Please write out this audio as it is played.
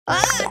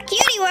Oh,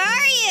 Cutie, where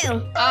are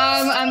you?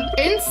 I'm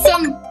in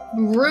some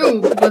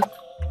room with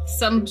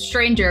some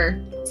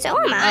stranger. So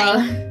am I.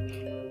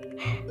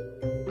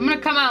 I'm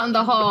gonna come out in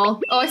the hall.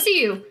 Oh, I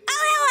see you.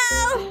 Oh,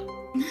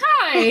 hello.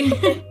 Hi.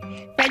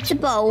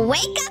 Principal,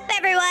 wake up,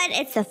 everyone.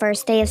 It's the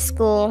first day of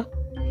school.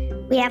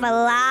 We have a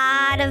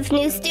lot of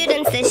new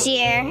students this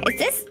year.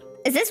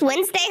 Is this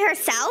Wednesday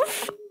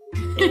herself?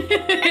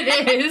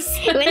 It is.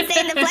 Wednesday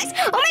in the flesh.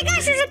 Oh my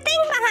gosh, there's a thing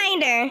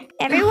behind her.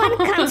 Everyone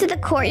come to the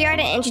courtyard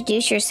and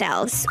introduce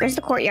yourselves. Where's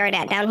the courtyard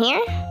at? Down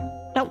here?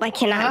 Nope, I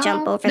cannot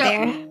jump over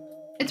there.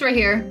 It's right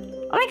here.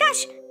 Oh my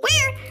gosh,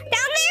 where?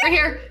 Down there? Right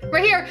here.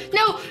 Right here.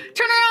 No,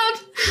 turn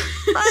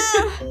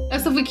around.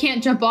 That's if we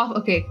can't jump off.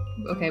 Okay,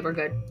 we're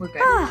good. We're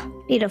good.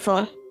 Oh,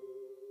 beautiful.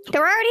 There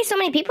were already so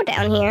many people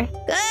down here.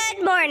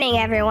 Good morning,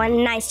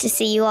 everyone. Nice to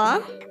see you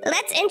all.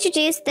 Let's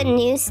introduce the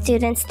new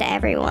students to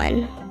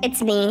everyone.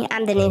 It's me.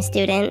 I'm the new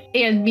student.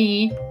 And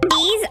me.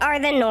 These are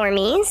the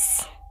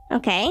normies.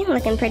 Okay,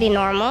 looking pretty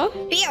normal.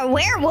 Be a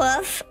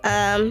werewolf.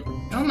 Oh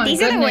my These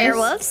goodness. are the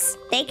werewolves.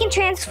 They can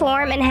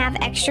transform and have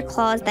extra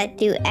claws that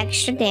do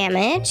extra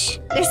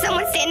damage. There's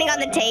someone standing on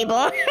the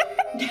table.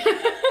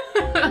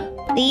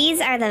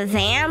 These are the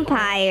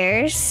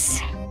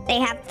vampires. They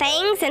have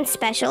fangs and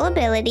special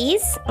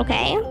abilities.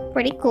 Okay,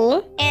 pretty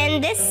cool.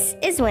 And this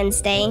is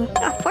Wednesday.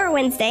 Oh, poor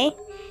Wednesday.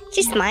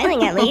 She's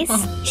smiling at least.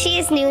 She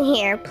is new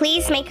here.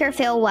 Please make her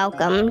feel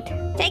welcomed.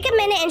 Take a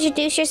minute and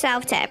introduce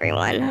yourself to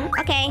everyone.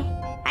 Okay.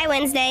 Hi,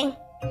 Wednesday.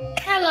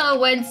 Hello,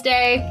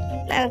 Wednesday.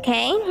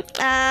 Okay.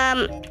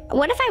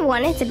 What if I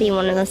wanted to be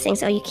one of those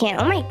things? Oh, you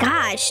can't. Oh my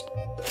gosh.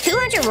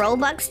 200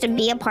 Robux to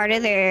be a part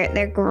of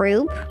their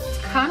group?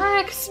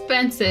 Kinda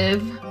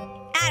expensive.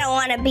 I don't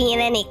want to be in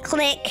any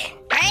clique.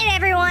 All right,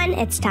 everyone.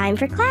 It's time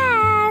for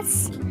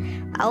class.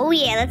 Oh,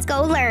 yeah. Let's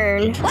go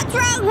learn. What's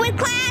wrong with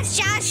class,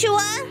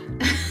 Joshua?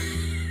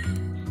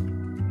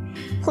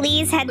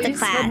 Please head to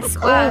class.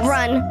 Oh,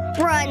 run.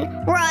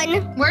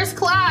 Where's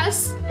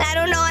class? I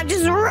don't know. I'm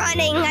just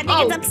running. I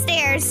think it's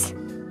upstairs.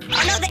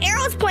 Oh, no. The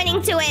arrow's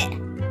pointing to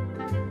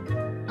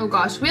it. Oh,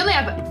 gosh. We only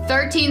have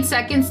 13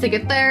 seconds to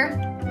get there.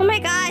 Oh, my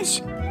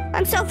gosh.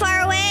 I'm so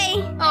far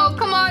away. Oh,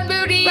 come on,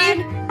 Moody.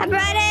 Run. I'm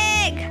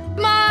running.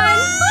 Come on.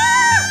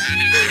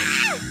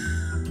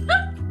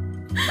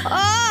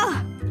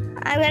 Oh,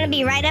 I'm going to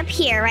be right up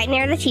here, right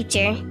near the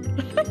teacher.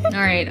 All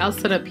right, I'll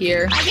sit up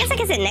here. I guess I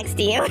can sit next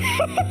to you.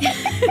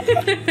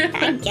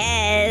 I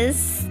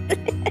guess.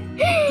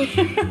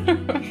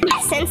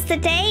 Since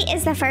today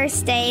is the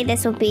first day,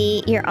 this will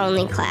be your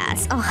only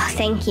class. Oh,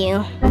 thank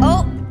you.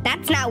 Oh,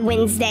 that's not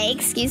Wednesday.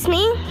 Excuse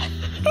me.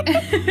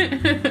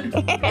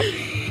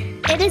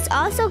 It is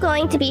also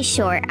going to be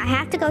short. I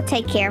have to go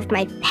take care of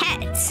my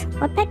pet.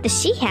 What pet does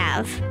she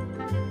have?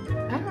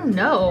 I don't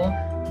know.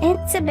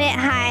 It's a bit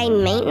high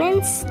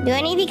maintenance. Do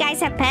any of you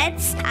guys have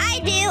pets? I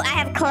do. I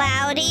have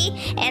Cloudy,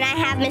 and I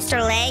have Mr.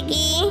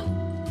 Leggy.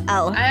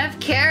 Oh. I have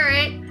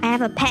Carrot. I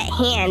have a pet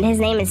hand. His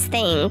name is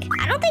Thing.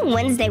 I don't think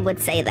Wednesday would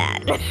say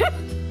that.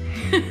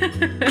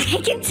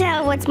 I can't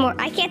tell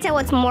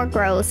what's more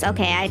gross.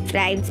 Okay, I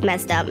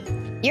messed up.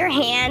 Your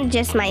hand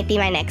just might be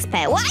my next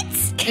pet. What?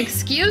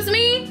 Excuse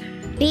me?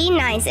 Be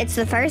nice. It's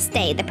the first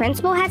day. The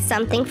principal has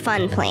something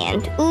fun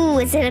planned. Ooh,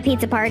 is it a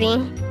pizza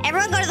party?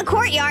 Everyone go to the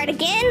courtyard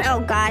again? Oh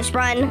gosh,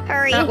 run.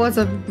 Hurry. That was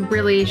a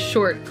really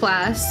short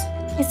class.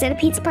 Is it a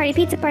pizza party?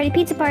 Pizza party,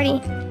 pizza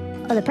party.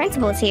 Oh, the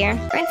principal's here.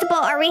 Principal,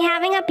 are we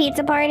having a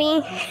pizza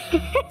party?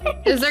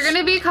 Is there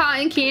gonna be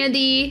cotton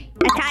candy?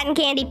 A cotton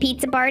candy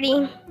pizza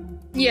party?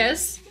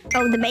 Yes.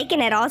 Oh, the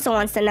Baconhead also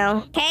wants to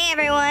know. Okay,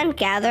 everyone,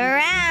 gather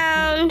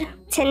around.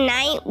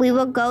 Tonight, we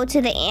will go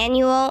to the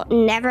annual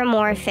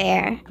Nevermore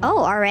Fair. Oh,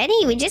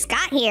 already? We just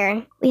got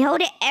here. We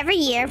hold it every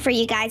year for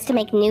you guys to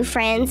make new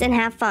friends and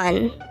have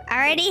fun. I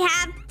already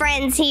have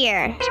friends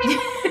here.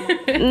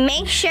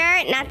 Make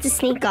sure not to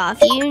sneak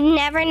off. You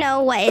never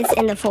know what is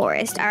in the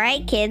forest. All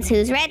right, kids,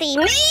 who's ready?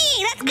 Me!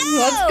 Let's go!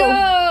 Let's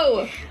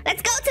go!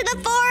 Let's go to the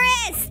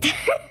forest!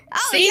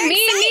 Oh, see, you're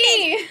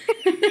excited.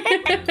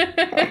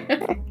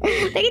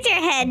 Look at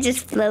your head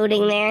just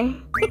floating there.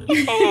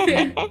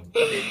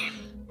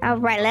 All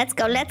right, let's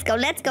go. We're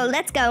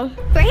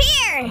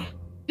here.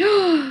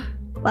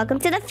 Welcome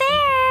to the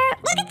fair.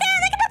 Look at that.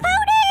 Look at the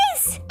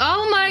ponies.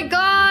 Oh my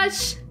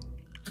gosh.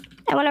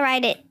 I want to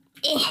ride it.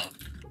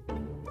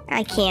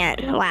 I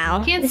can't.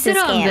 Wow. Can't sit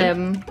on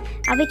them.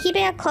 I'll be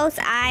keeping a close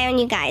eye on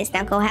you guys.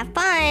 Now go have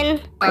fun.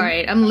 All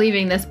right, I'm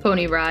leaving this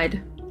pony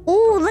ride.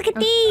 Ooh, look at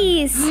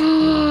these.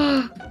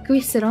 Can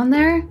we sit on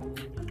there?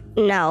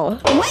 No.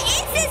 What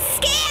is this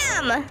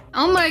scam?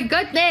 Oh my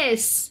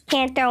goodness.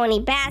 Can't throw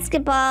any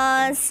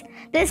basketballs.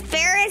 This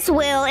Ferris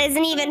wheel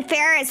isn't even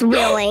Ferris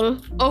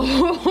wheeling.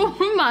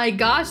 Oh my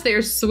gosh,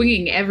 they're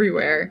swinging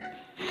everywhere.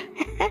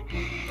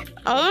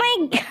 Oh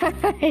my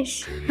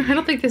gosh. I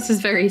don't think this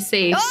is very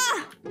safe.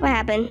 Oh, what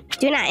happened?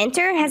 Do not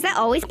enter? Has that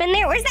always been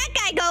there? Where's that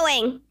guy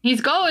going? He's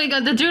going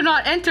on the do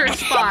not enter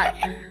spot.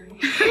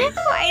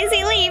 Why is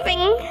he leaving?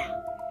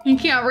 You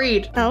can't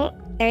read. Oh,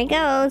 there he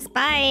goes.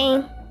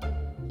 Bye.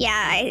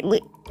 Yeah,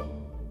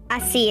 I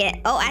see it.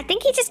 Oh, I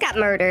think he just got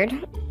murdered.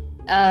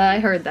 I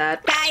heard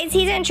that. Guys,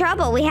 he's in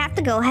trouble. We have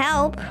to go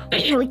help.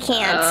 We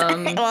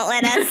can't. It won't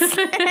let us.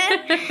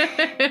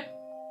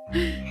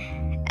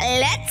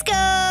 Let's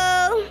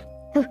go.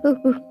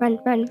 Run.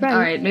 All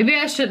right, maybe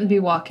I shouldn't be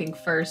walking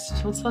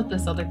first. Let's let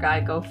this other guy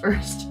go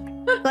first.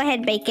 Go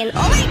ahead, Bacon.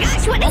 Oh my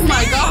gosh, what is that? Oh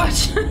my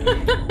gosh.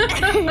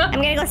 I'm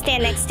gonna go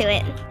stand next to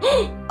it.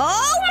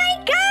 Oh my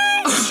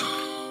gosh!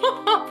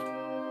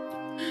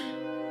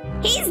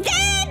 He's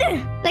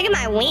dead! Look at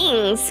my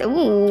wings.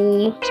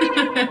 Ooh.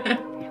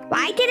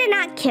 Why did it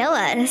not kill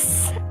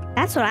us?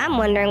 That's what I'm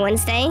wondering,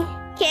 Wednesday.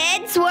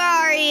 Kids, where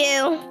are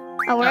you?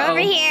 Oh, we're over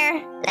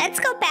here. Let's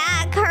go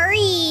back.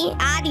 Hurry.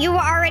 Odd, you were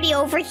already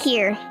over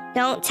here.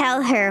 Don't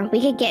tell her.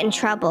 We could get in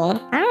trouble.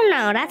 I don't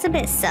know. That's a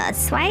bit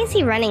sus. Why is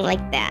he running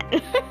like that?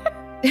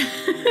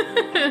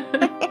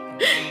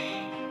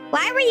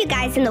 Why were you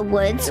guys in the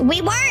woods?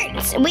 We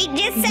weren't. We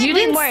just said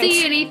we weren't. You didn't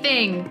see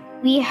anything.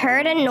 We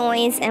heard a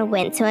noise and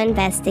went to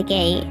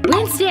investigate.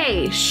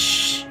 Wednesday.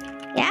 Shh.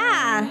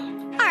 Yeah.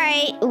 All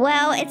right.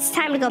 Well, it's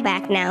time to go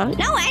back now.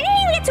 No, I didn't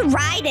even get to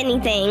ride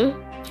anything.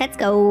 Let's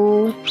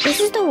go. This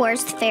is the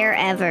worst fair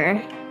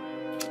ever.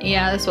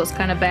 Yeah, this was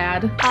kind of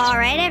bad. All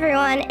right,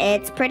 everyone.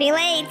 It's pretty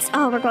late.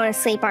 Oh, we're going to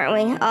sleep, aren't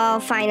we? Oh,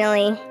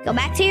 finally. Go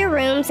back to your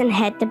rooms and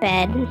head to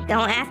bed.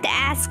 Don't have to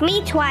ask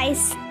me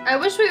twice. I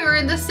wish we were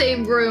in the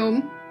same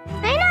room.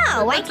 I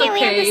know. Why can't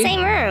we have the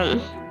same room?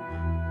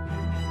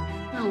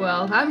 Oh,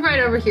 well. I'm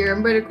right over here.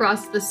 I'm right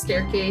across the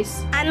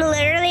staircase. I'm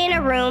literally in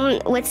a room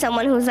with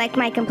someone who's like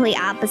my complete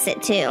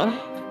opposite, too. Oh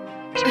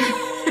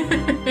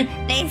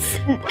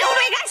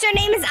my gosh, her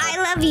name is I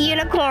Love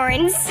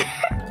Unicorns.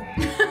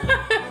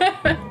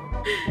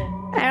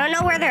 I don't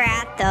know where they're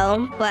at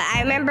though, but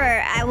I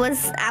remember I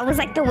was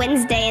like the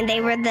Wednesday and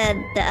they were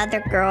the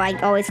other girl. I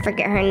always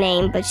forget her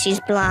name, but she's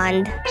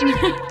blonde.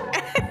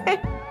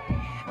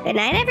 Good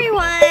night,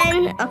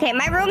 everyone. Okay,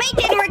 my roommate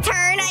didn't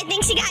return. I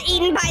think she got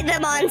eaten by the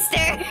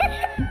monster.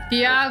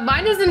 Yeah,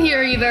 mine isn't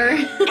here either.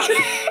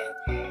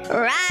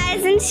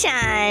 Rise and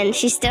shine.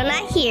 She's still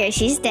not here.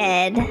 She's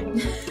dead.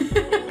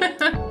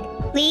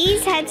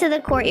 Please head to the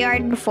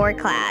courtyard before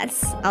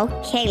class.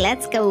 Okay,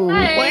 let's go.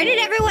 Hi. Where did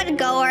everyone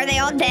go? Are they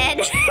all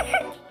dead?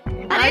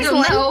 I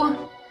don't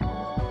know.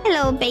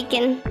 Hello,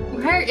 Bacon.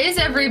 Where is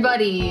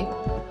everybody?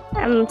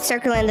 I'm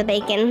circling the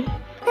bacon.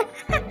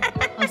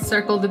 I'll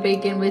circle the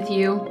bacon with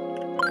you.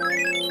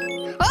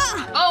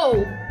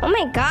 Oh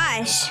my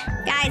gosh.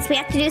 Guys, we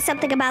have to do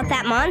something about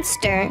that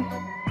monster.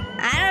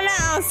 I don't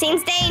know.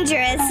 Seems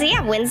dangerous.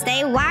 Yeah,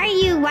 Wednesday. Why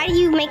are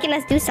you making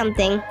us do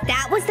something?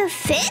 That was the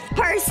 5th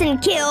person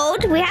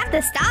killed. We have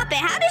to stop it.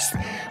 How does...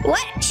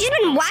 What? She's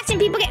been watching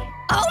people get...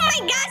 Oh my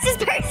gosh, this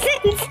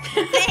person's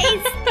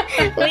face.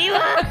 We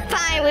will...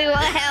 Fine, we will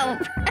help.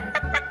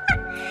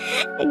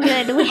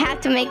 Good, we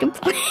have to make a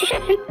plan.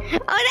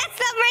 Oh, that's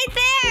them right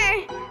there.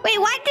 Wait,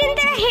 why didn't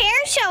their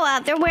hair show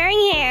up? They're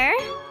wearing hair.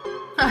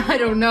 I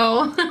don't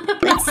know.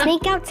 Let's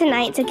sneak out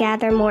tonight to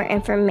gather more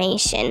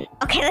information.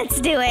 Okay, let's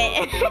do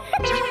it.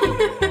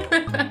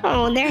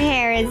 Oh, their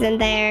hair isn't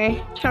there.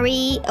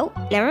 Hurry. Oh,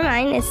 never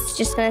mind. It's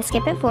just gonna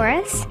skip it for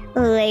us.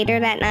 Later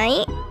that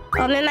night.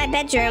 Oh, I'm in my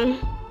bedroom.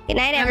 Good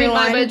night, everyone.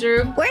 I'm in my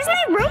bedroom. Where's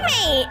my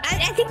roommate?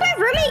 I think my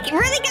roommate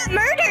really got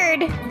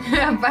murdered.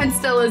 Yeah, mine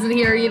still isn't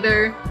here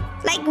either.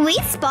 Like, we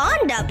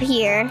spawned up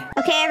here.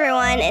 Okay,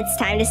 everyone, it's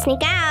time to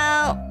sneak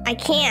out. I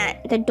can't.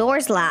 The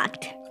door's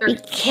locked. There's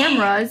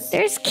cameras.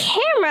 There's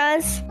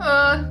cameras.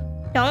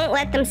 Don't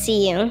let them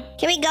see you.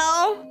 Can we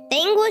go?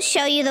 Thing will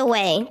show you the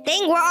way.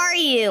 Thing, where are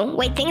you?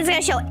 Wait, Thing's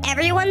gonna show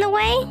everyone the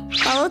way?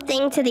 Follow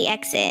Thing to the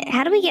exit.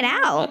 How do we get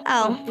out?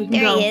 Oh,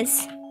 there he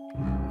is.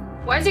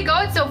 Why is he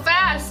going so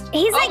fast?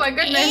 He's my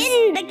goodness.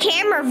 In the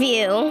camera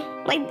view.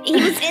 Like, he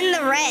was in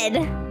the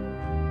red.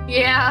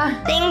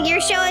 Yeah. Thing,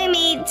 you're showing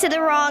me to the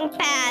wrong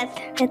path.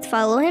 Let's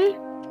follow him.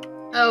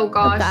 Oh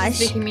gosh, it's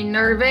making me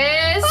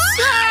nervous.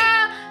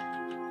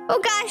 Oh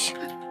gosh.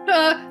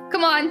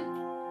 Come on.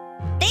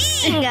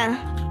 Thing!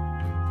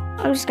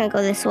 I'm just gonna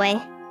go this way.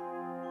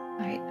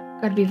 Alright,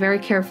 gotta be very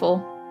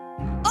careful.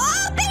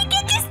 Oh,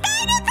 Bacon just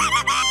died in front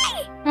of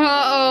me!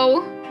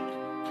 Uh-oh.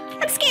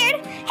 I'm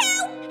scared.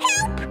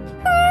 Help!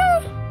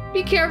 Help!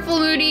 Be careful,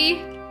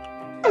 Moody.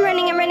 I'm running.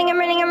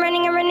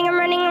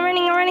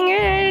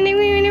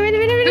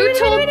 Who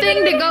told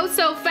Thing to go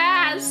so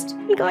fast?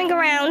 I'm going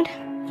around.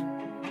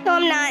 No,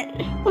 I'm not.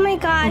 Oh my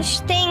gosh,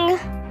 Thing.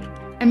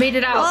 I made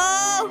it out.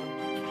 Oh!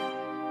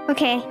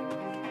 Okay.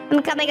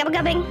 I'm coming.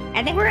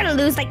 I think we're gonna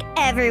lose, like,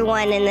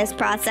 everyone in this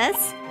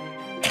process.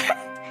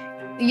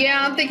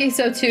 Yeah, I'm thinking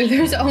so too.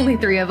 There's only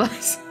 3 of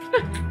us.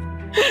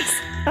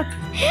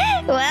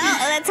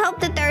 Well, let's hope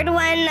the 3rd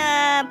one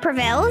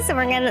prevails,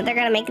 and they're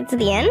gonna make it to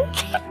the end.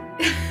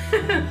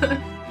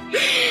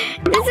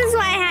 This is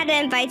why I had to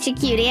invite you,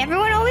 Cutie.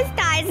 Everyone always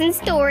dies in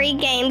story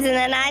games, and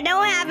then I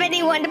don't have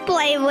anyone to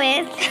play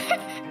with.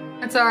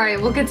 That's all right.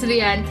 We'll get to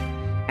the end.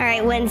 All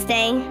right,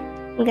 Wednesday.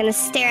 I'm gonna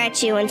stare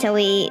at you until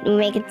we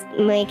make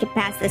it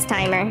past this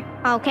timer.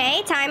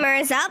 Okay, timer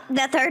is up.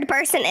 The 3rd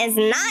person is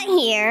not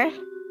here.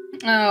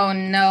 Oh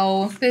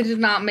no, they did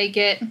not make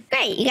it.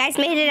 Great, you guys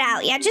made it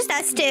out. Yeah, just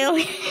us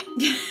two.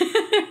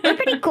 We're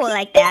pretty cool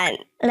like that.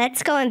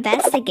 Let's go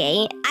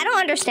investigate. I don't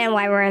understand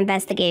why we're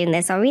investigating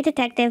this. Are we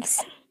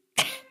detectives?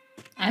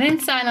 I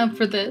didn't sign up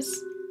for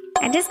this.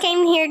 I just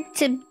came here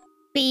to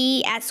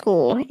be at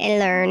school and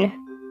learn.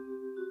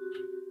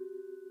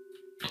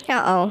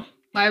 Uh-oh.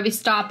 Why are we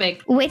stopping?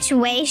 Which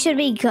way should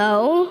we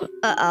go?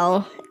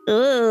 Uh-oh.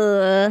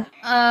 Ooh.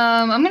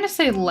 I'm gonna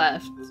say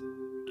left.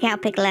 Okay, I'll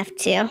pick left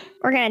too.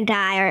 We're gonna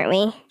die, aren't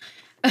we?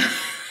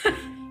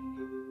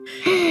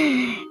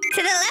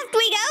 To the left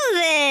we go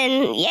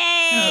then!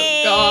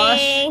 Yay!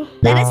 Oh gosh.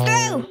 Let us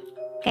through!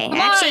 Okay, Come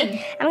actually,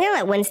 on. I'm gonna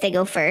let Wednesday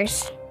go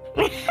first.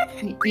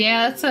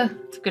 Yeah, that's a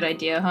good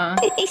idea, huh?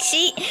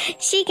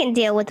 She can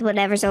deal with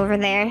whatever's over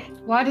there.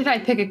 Why did I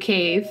pick a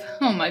cave?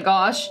 Oh my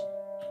gosh.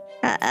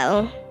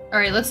 Uh-oh. All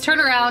right, let's turn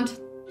around.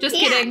 Just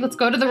kidding. Let's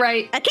go to the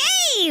right. A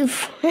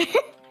cave!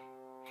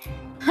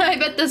 I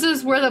bet this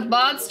is where the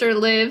monster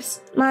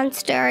lives.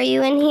 Monster, are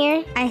you in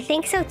here? I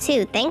think so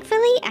too.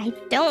 Thankfully, I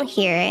don't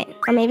hear it.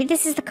 Or maybe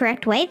this is the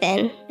correct way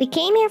then. We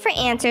came here for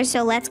answers,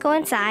 so let's go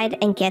inside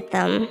and get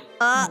them.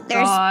 Oh,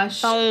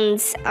 there's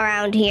bones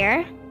around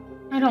here.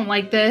 I don't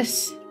like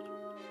this.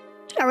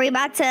 Are we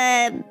about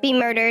to be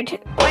murdered?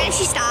 Why did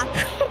she stop?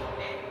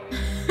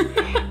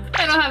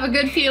 I don't have a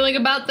good feeling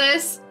about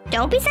this.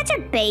 Don't be such a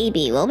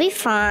baby. We'll be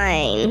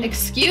fine.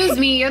 Excuse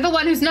me, you're the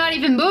one who's not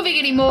even moving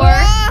anymore.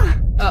 Oh!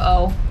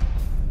 Uh-oh.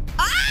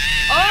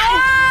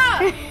 Ah!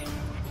 Oh!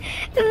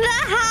 The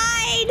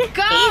hide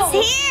Go!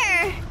 is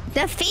here.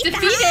 Defeat the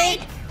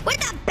hide with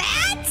the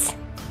bats?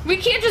 We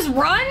can't just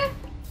run?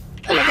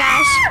 Oh my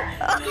gosh.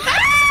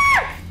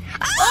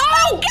 Oh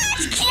my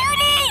gosh,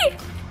 Cutie!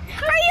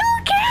 Are you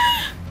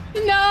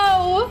okay?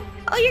 No.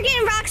 Oh, you're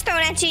getting rocks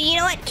thrown at you. You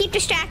know what? Keep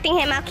distracting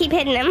him. I'll keep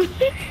hitting him.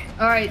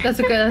 All right, that's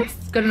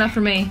good enough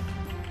for me.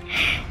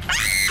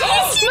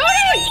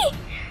 Moody!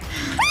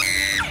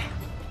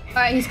 All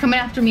right, he's coming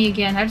after me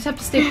again. I just have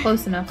to stay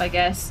close enough, I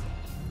guess.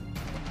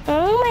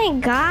 Oh my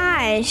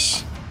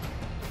gosh.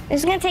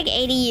 It's gonna take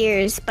 80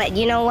 years, but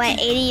you know what?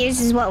 80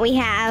 years is what we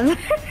have.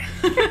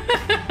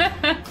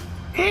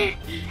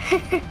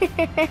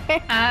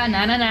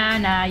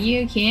 Nah,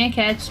 you can't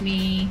catch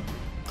me.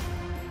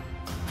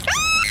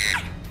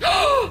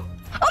 Oh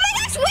my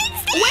gosh,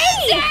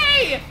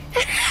 Wednesday!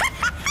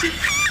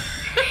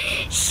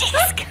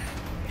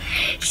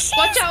 She's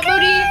Watch out, gone.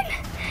 Moody!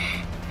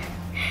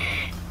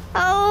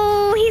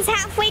 Oh, he's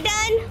halfway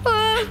done.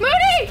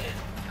 Moody!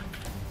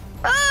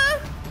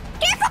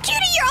 Careful,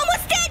 Cutie! You're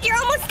almost dead! You're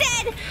almost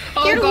dead!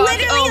 Oh You're gosh,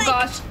 literally oh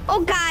gosh.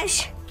 Oh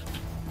gosh.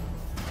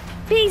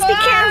 Please be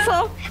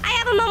careful. I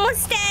have him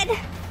almost dead.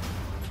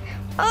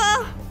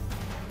 Oh.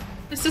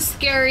 This is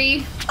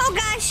scary. Oh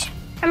gosh.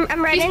 I'm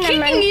running. He's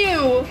kicking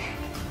you.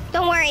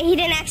 Don't worry, he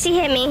didn't actually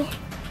hit me.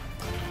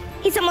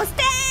 He's almost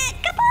dead.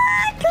 Come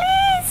on,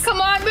 please. Come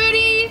on,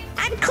 Moody.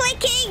 I'm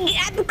clicking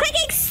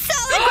so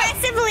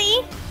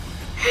aggressively.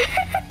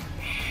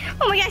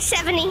 Oh my gosh,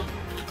 70.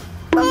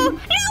 Oh, no,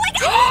 I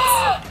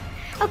got it.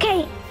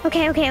 Okay.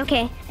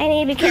 I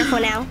need to be careful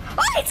now.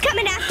 Oh, he's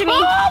coming after me. Oh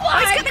my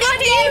he's coming goodness.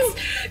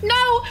 after you.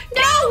 No.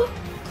 No.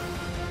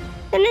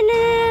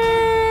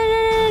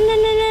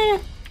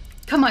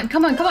 Come on.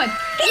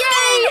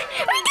 Yay!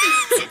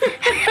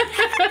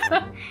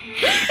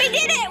 We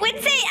did it!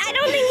 Wednesday, I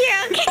don't think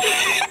you're okay.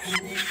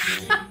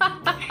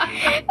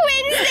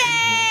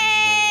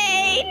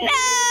 Wednesday!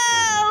 No!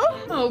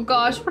 Oh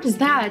gosh, what is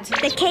that?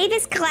 The cave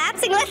is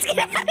collapsing. Let's get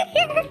out of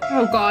here.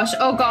 Oh gosh.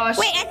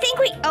 Wait, I think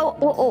we...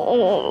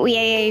 Oh,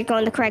 yeah, you're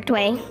going the correct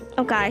way.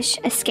 Oh gosh,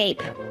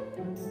 escape.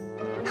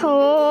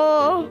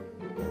 Oh.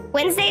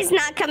 Wednesday's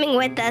not coming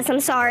with us, I'm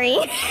sorry.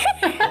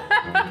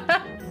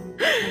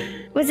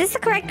 Was this the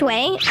correct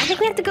way? I think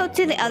we have to go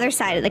to the other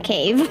side of the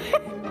cave.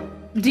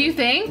 Do you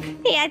think?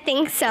 Yeah, I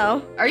think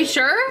so. Are you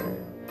sure?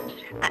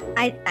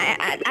 I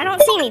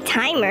don't see any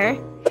timer.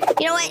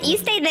 You know what? You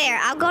stay there.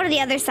 I'll go to the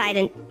other side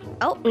and...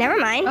 Oh, never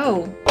mind.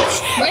 Oh.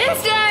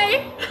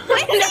 Wednesday!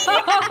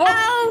 Wednesday,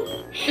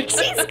 no!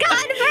 She's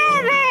gone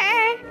forever!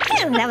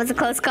 Phew, that was a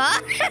close call.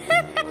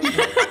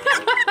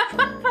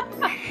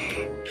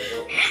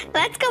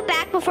 Let's go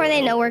back before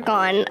they know we're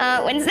gone.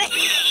 Wednesday.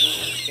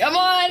 Come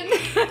on!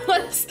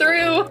 Let's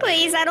through!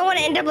 Please, I don't want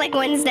to end up like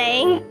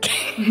Wednesday.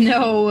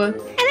 No. And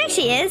there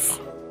she is.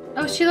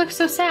 Oh, she looks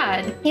so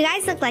sad. You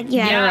guys look like you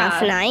had a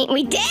rough night.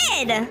 We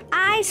did!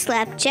 I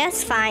slept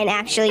just fine,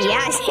 actually.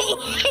 Yeah,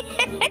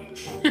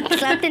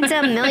 slept into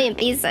a million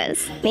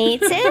pieces. Me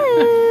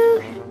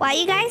too. While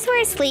you guys were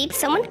asleep,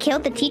 someone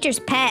killed the teacher's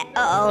pet.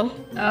 Uh-oh.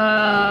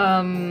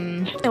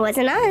 It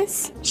wasn't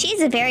us.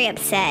 She's very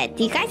upset.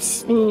 Do you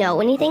guys know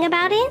anything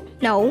about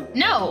it? No.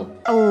 No.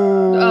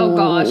 Oh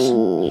gosh.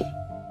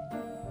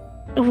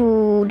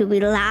 Ooh, do we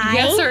lie?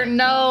 Yes or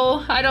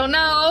no? I don't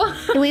know.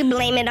 Do we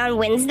blame it on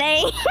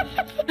Wednesday?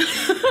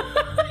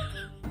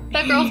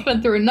 That girl's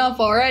been through enough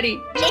already.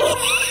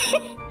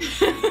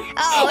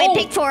 Oh, it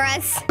picked for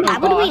us. How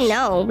would we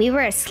know? We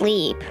were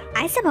asleep.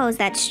 I suppose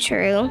that's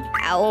true.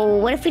 Oh,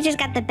 what if we just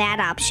got the bad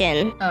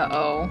option?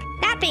 Uh-oh.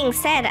 That being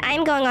said,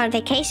 I'm going on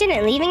vacation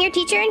and leaving your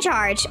teacher in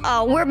charge.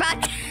 Oh, we're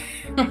about to...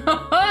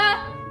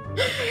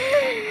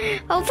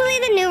 Hopefully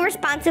the new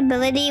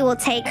responsibility will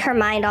take her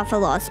mind off a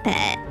lost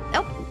pet.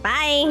 Oh,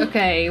 bye.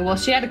 Okay, well,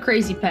 she had a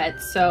crazy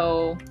pet,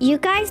 so... You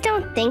guys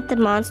don't think the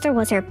monster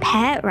was her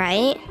pet,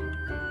 right?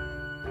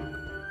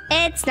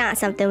 It's not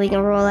something we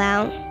can rule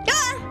out.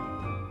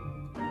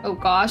 Ah! Oh,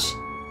 gosh.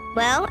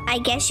 Well, I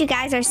guess you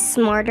guys are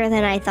smarter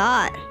than I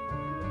thought.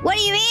 What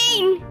do you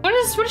mean? What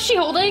is she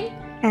holding?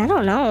 I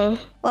don't know.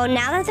 Well,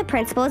 now that the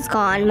principal is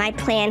gone, my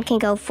plan can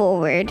go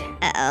forward.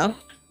 Uh-oh.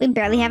 We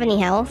barely have any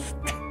health.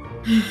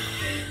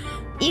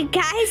 You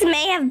guys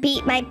may have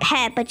beat my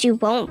pet, but you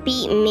won't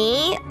beat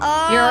me.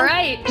 Oh. You're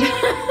right.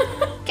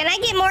 Can I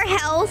get more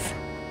health?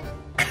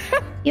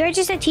 You're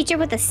just a teacher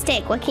with a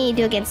stick. What can you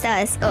do against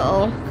us?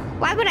 Uh-oh.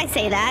 Why would I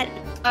say that?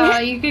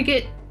 You could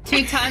get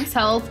 2 times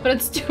health, but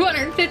it's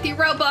 250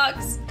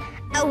 Robux.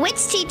 A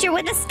witch teacher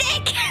with a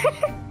stick.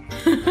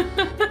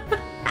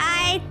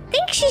 I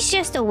think she's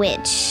just a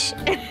witch.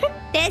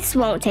 This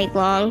won't take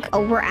long.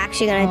 Oh, we're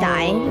actually gonna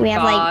die. We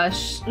have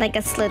like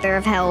a slither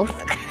of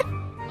health.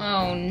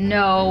 Oh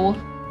no.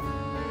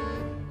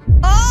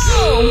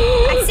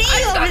 Oh! I see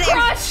you over there.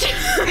 Crushed.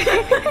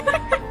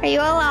 Are you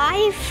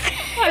alive?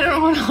 I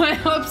don't know. I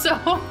hope so.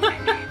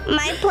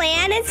 My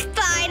plan is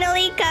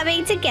finally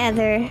coming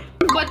together.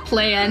 What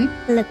plan?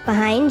 Look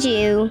behind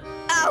you.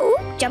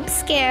 Oh, jump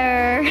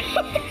scare.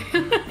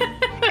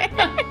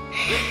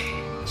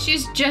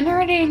 She's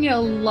generating a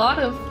lot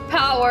of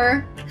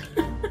power.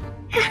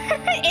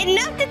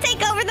 Enough to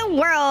take over the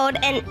world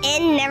and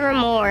end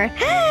nevermore.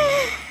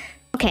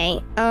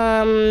 Okay,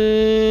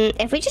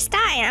 if we just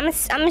die, I'm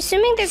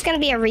assuming there's gonna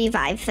be a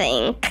revive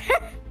thing.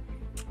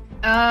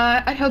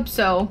 I hope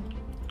so.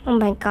 Oh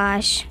my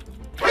gosh.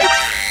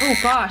 Oh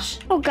gosh.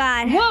 Oh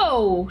god.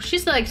 Whoa,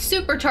 she's like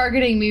super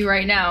targeting me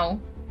right now.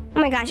 Oh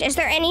my gosh, is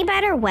there any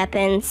better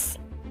weapons?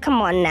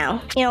 Come on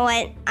now. You know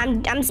what?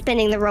 I'm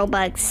spending the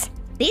Robux.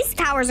 These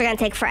towers are gonna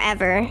take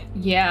forever.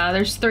 Yeah,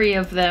 there's 3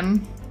 of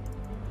them.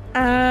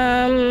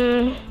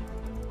 The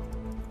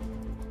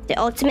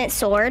ultimate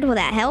sword, will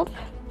that help?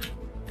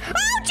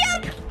 Oh,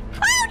 jump!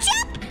 Oh,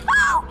 jump!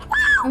 Oh,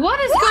 wow! What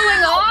is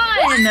going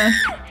on?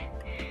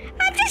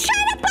 I'm just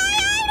trying to buy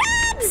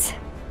items!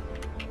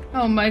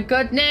 Oh my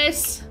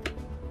goodness.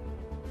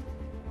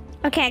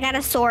 Okay, I got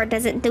a sword.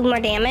 Does it do more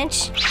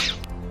damage?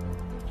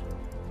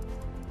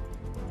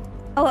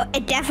 Oh,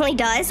 it definitely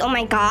does. Oh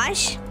my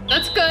gosh.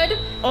 That's good.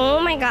 Oh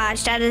my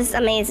gosh, that is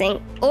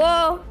amazing.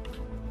 Oh!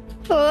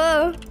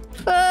 Oh!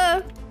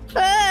 Oh!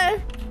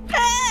 Oh!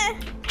 Ah!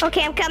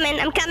 Okay, I'm coming.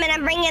 I'm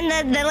bringing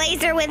the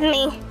laser with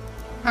me.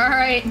 All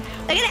right.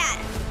 Look at that.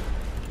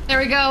 There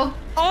we go.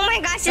 Oh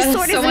my gosh, this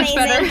sword is so much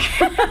amazing.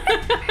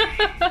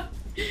 better.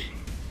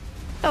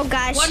 Oh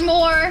gosh. One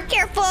more.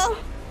 Careful.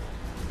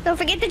 Don't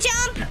forget to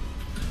jump.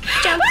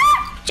 Jump.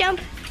 Jump.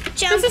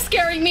 Jump. This is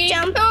scaring me.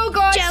 Jump. Oh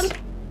gosh. Jump.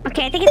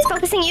 Okay, I think it's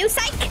focusing you.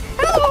 Psych.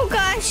 Oh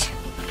gosh.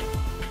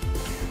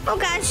 Oh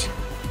gosh.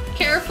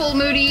 Careful,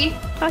 Moody.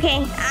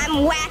 Okay,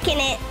 I'm whacking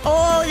it.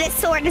 Oh, this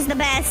sword is the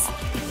best.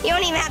 You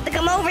don't even have to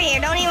come over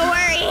here. Don't even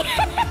worry.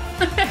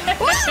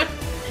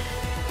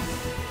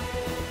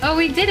 Oh,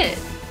 we did it.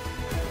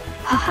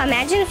 Oh,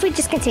 imagine if we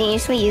just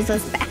continuously use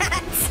those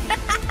bats.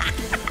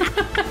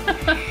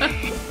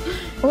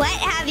 What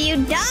have you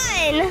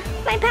done?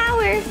 My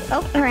power.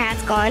 Oh, her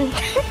hat's gone.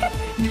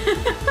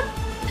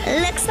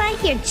 Looks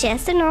like you're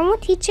just a normal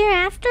teacher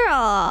after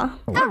all.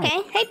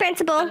 Okay, hey,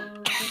 principal.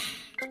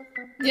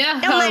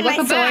 Yeah, Don't mind my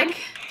welcome sword. back.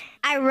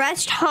 I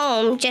rushed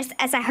home just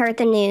as I heard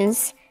the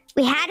news.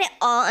 We had it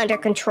all under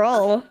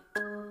control.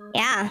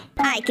 Yeah,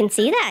 I can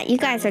see that. You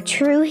guys are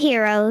true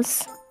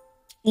heroes.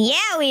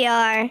 Yeah, we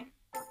are.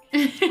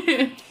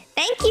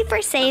 Thank you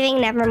for saving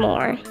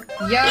Nevermore.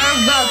 You're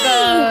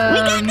welcome. We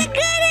got the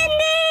good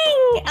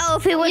ending. Oh,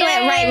 if we would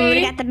have went right, we would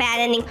have got the bad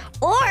ending.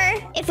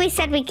 Or if we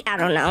said I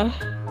don't know.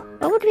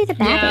 What would be the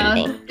bad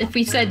ending? If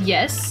we said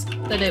yes,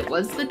 that it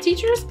was the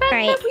teacher's pet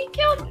that we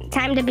killed.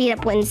 Time to beat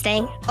up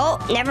Wednesday. Oh,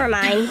 never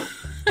mind.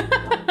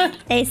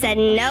 They said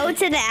no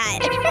to that.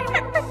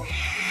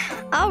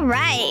 All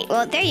right.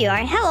 Well, there you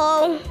are.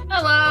 Hello.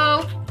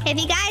 Hello. If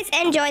you guys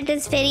enjoyed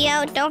this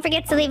video, don't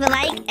forget to leave a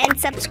like and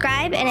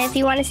subscribe. And if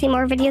you want to see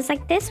more videos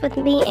like this with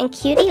me and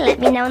Cutie,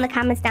 let me know in the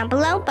comments down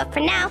below. But for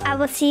now, I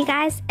will see you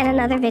guys in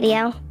another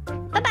video.